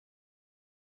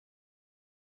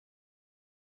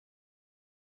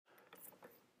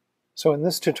So in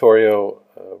this tutorial,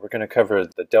 we're going to cover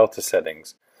the delta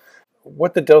settings.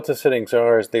 What the delta settings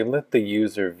are is they let the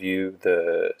user view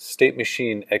the state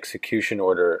machine execution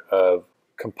order of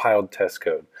compiled test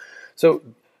code. So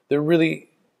there are really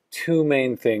two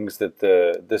main things that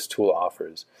this tool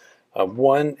offers.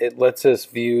 One, it lets us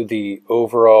view the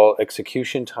overall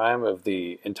execution time of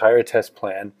the entire test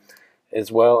plan,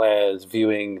 as well as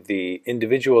viewing the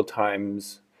individual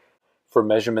times for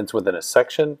measurements within a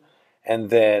section, and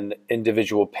then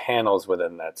individual panels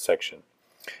within that section.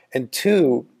 And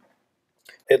two,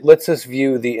 it lets us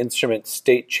view the instrument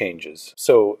state changes.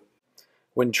 So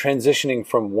when transitioning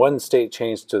from one state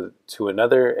change to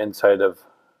another inside of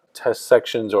test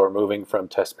sections or moving from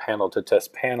test panel to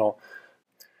test panel,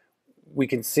 we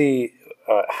can see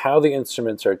how the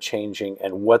instruments are changing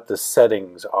and what the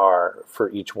settings are for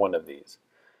each one of these.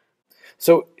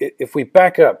 So if we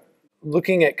back up,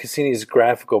 looking at Cassini's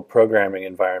graphical programming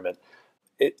environment,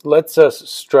 it lets us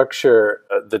structure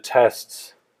the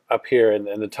tests up here in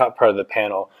the top part of the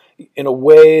panel in a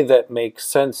way that makes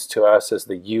sense to us as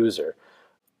the user.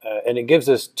 And it gives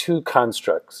us two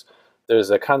constructs. There's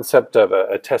a concept of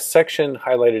a test section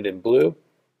highlighted in blue,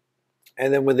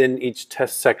 and then within each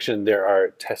test section there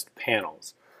are test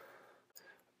panels.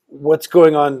 What's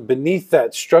going on beneath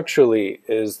that structurally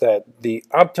is that the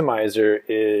optimizer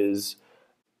is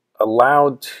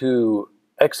allowed to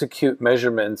execute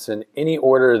measurements in any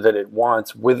order that it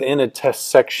wants within a test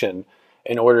section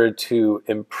in order to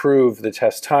improve the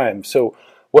test time. So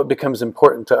what becomes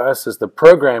important to us as the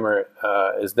programmer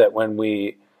is that when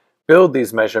we build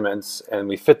these measurements and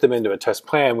we fit them into a test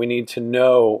plan, we need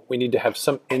to have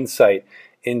some insight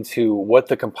into what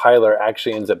the compiler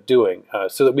actually ends up doing,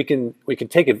 so that we can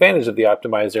take advantage of the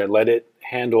optimizer and let it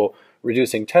handle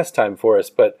reducing test time for us,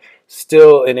 but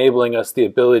still enabling us the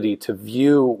ability to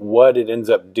view what it ends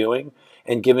up doing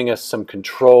and giving us some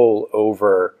control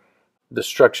over the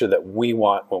structure that we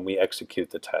want when we execute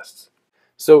the tests.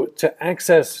 So to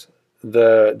access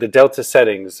the delta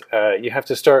settings, you have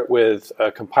to start with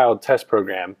a compiled test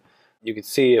program. You can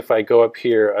see if I go up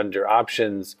here under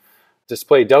options,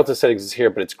 display delta settings is here,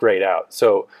 but it's grayed out.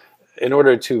 So in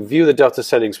order to view the delta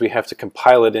settings, we have to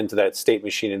compile it into that state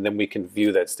machine, and then we can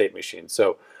view that state machine.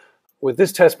 So with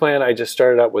this test plan, I just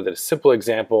started out with a simple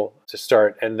example to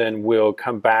start, and then we'll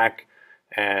come back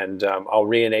and I'll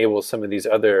re-enable some of these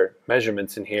other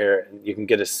measurements in here, and you can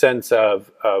get a sense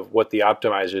of what the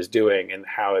optimizer is doing and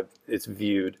how it's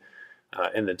viewed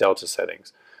in the delta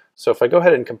settings. So if I go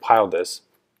ahead and compile this,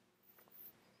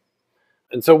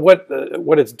 and so what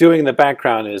it's doing in the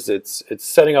background is it's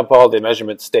setting up all the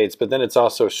measurement states, but then it's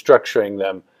also structuring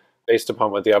them based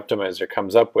upon what the optimizer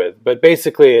comes up with. But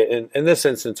basically, in this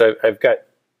instance, I've got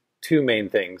two main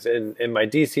things. In my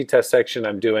DC test section,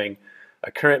 I'm doing a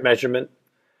current measurement,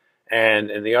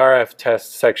 and in the RF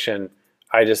test section,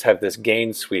 I just have this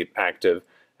gain sweep active.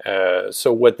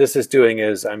 So what this is doing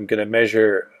is I'm going to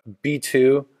measure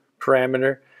B2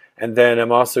 parameter, and then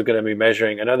I'm also going to be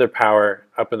measuring another power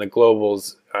up in the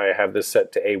globals. I have this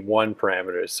set to A1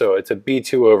 parameters. So it's a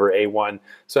B2 over A1,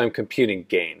 so I'm computing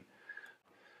gain.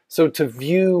 So to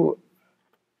view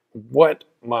what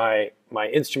my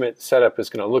instrument setup is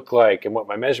going to look like and what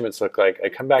my measurements look like, I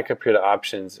come back up here to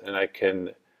options, and I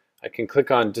can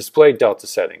click on display delta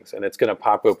settings, and it's going to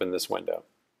pop open this window.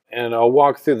 And I'll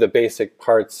walk through the basic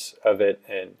parts of it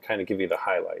and kind of give you the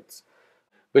highlights.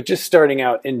 But just starting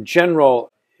out, in general,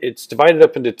 it's divided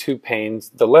up into two panes.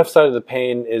 The left side of the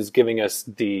pane is giving us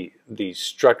the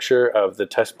structure of the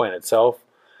test plan itself.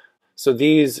 So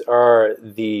these are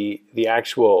the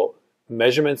actual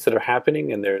measurements that are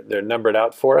happening, and they're numbered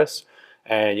out for us.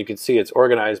 And you can see it's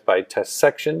organized by test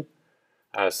section.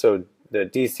 So the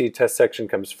DC test section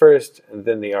comes first, and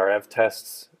then the RF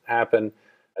tests happen.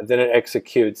 And then it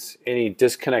executes any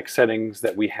disconnect settings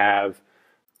that we have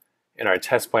in our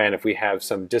test plan. If we have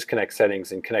some disconnect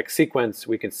settings in connect sequence,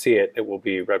 we can see it. It will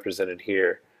be represented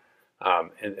here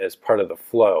as part of the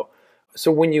flow.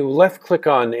 So when you left click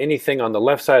on anything on the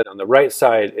left side, on the right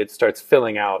side, it starts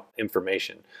filling out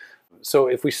information. So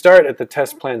if we start at the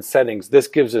test plan settings, this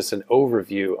gives us an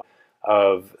overview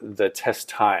of the test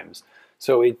times.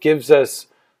 So it gives us,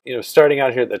 starting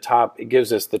out here at the top, it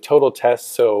gives us the total tests.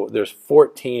 So there's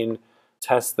 14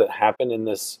 tests that happen in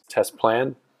this test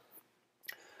plan.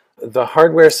 The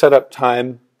hardware setup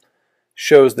time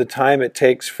shows the time it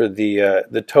takes for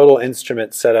the total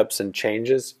instrument setups and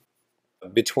changes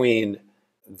between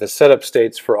the setup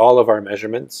states for all of our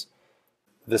measurements.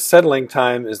 The settling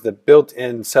time is the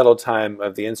built-in settle time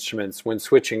of the instruments when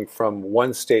switching from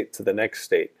one state to the next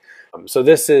state. So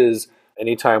this is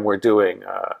Anytime we're doing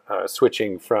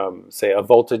switching from, say, a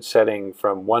voltage setting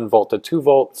from 1 volt to 2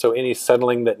 volt, so any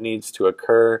settling that needs to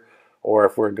occur, or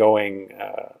if we're going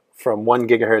from 1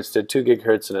 gigahertz to 2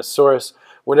 gigahertz in a source,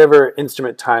 whatever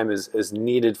instrument time is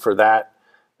needed for that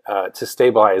to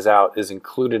stabilize out is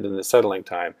included in the settling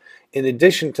time. In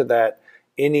addition to that,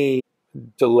 any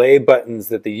delay buttons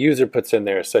that the user puts in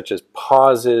there, such as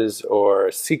pauses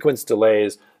or sequence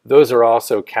delays, those are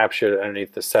also captured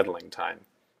underneath the settling time.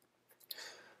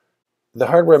 The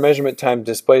hardware measurement time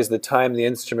displays the time the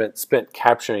instrument spent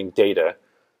capturing data.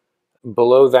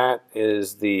 Below that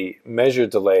is the measure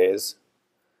delays.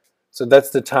 So that's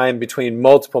the time between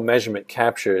multiple measurement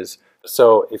captures.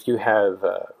 So if you have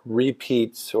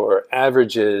repeats or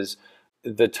averages,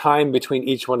 the time between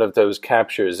each one of those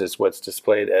captures is what's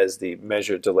displayed as the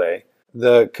measure delay.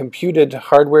 The computed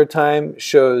hardware time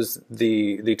shows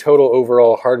the total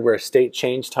overall hardware state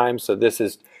change time. So this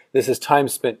is time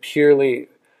spent purely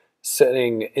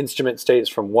setting instrument states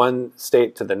from one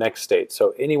state to the next state.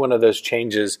 So any one of those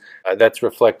changes, that's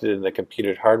reflected in the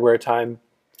computed hardware time.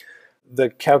 The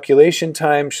calculation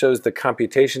time shows the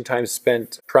computation time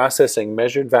spent processing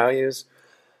measured values.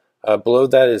 Below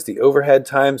that is the overhead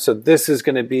time. So this is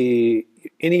going to be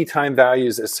any time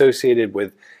values associated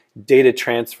with data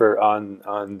transfer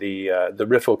on the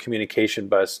riffle communication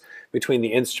bus between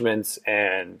the instruments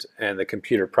and the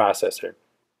computer processor.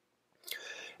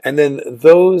 And then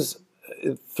those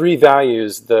three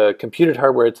values, the computed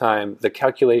hardware time, the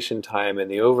calculation time, and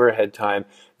the overhead time,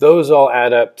 those all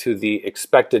add up to the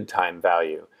expected time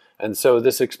value. And so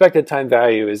this expected time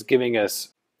value is giving us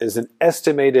an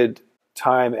estimated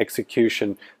time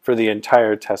execution for the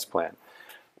entire test plan.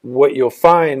 What you'll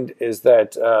find is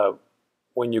that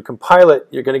when you compile it,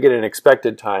 you're going to get an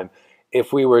expected time.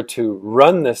 If we were to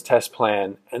run this test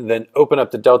plan and then open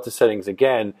up the delta settings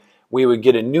again, we would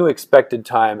get a new expected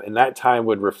time, and that time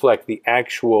would reflect the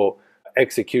actual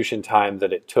execution time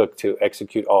that it took to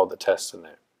execute all the tests in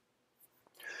there.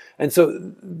 And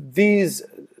so these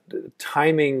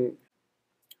timing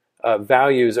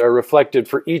values are reflected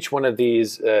for each one of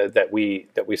these that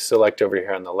we select over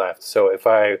here on the left. So if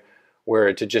I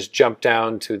were to just jump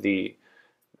down to the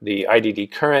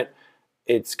IDD current,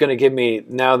 it's going to give me,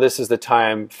 now this is the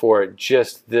time for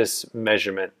just this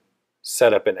measurement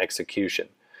setup and execution.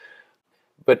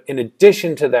 But in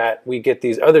addition to that, we get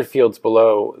these other fields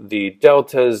below, the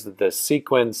deltas, the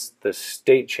sequence, the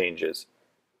state changes.